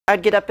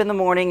I'd get up in the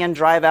morning and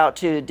drive out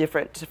to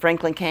to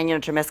Franklin Canyon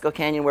or Temescal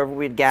Canyon, wherever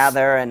we'd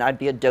gather, and I'd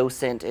be a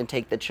docent and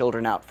take the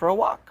children out for a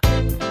walk.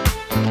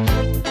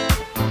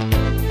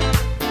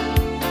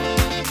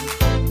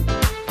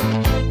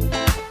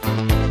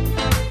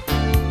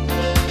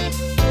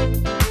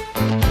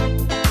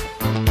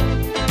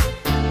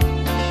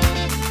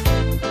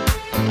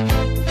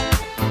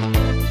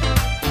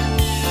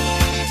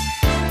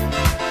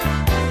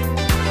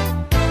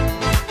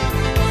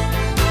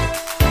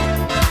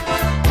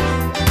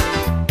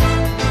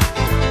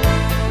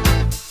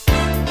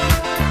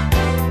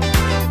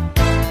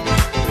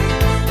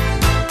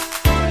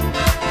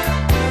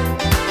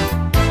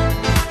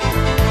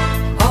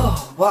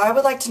 Well, I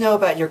would like to know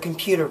about your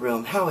computer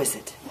room. How is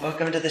it?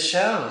 Welcome to the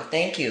show.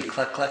 Thank you.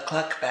 Cluck, cluck,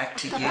 cluck. Back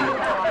to you.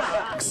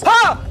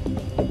 Ha!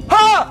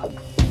 Ha!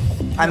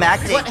 I'm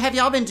acting. What have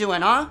y'all been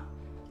doing, huh?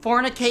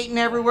 Fornicating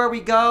everywhere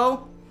we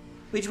go?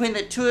 Between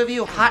the two of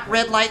you, hot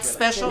red light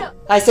special?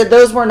 I said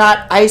those were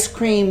not ice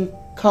cream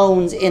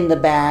cones in the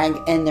bag,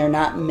 and they're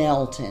not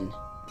melting.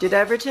 Did I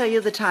ever tell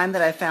you the time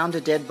that I found a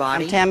dead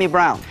body? I'm Tammie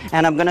Brown,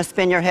 and I'm gonna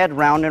spin your head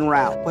round and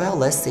round. Well,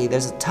 let's see,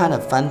 there's a ton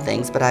of fun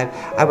things, but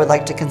I would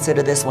like to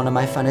consider this one of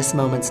my funnest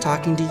moments,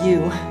 talking to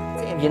you.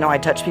 You know, I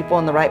touch people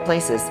in the right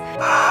places.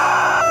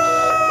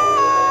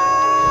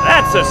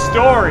 That's a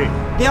story!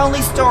 The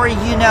only story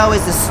you know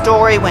is the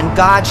story when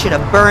God should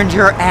have burned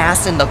your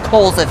ass in the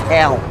coals of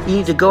hell. You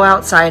need to go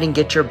outside and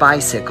get your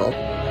bicycle.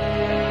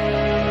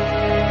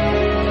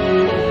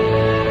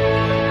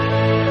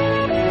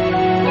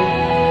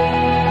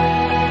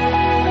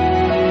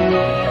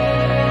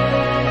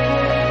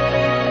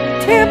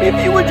 Tammie,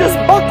 if you would just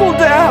buckle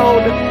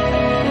down.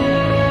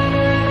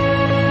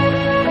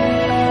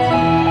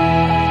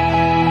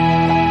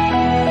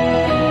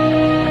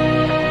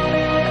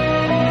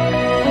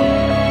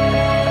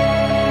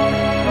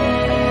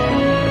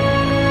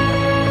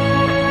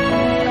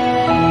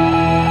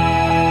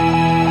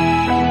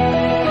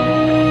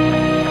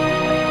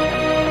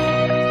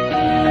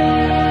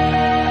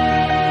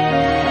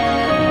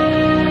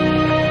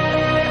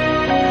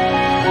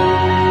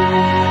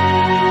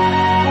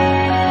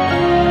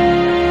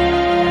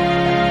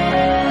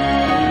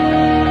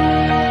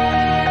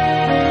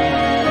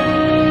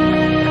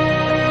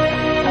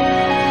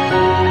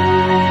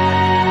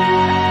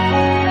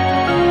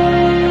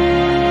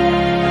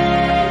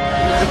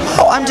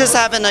 I'm just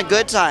having a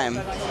good time,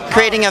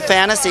 creating a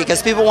fantasy,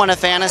 because people want a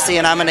fantasy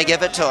and I'm going to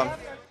give it to them.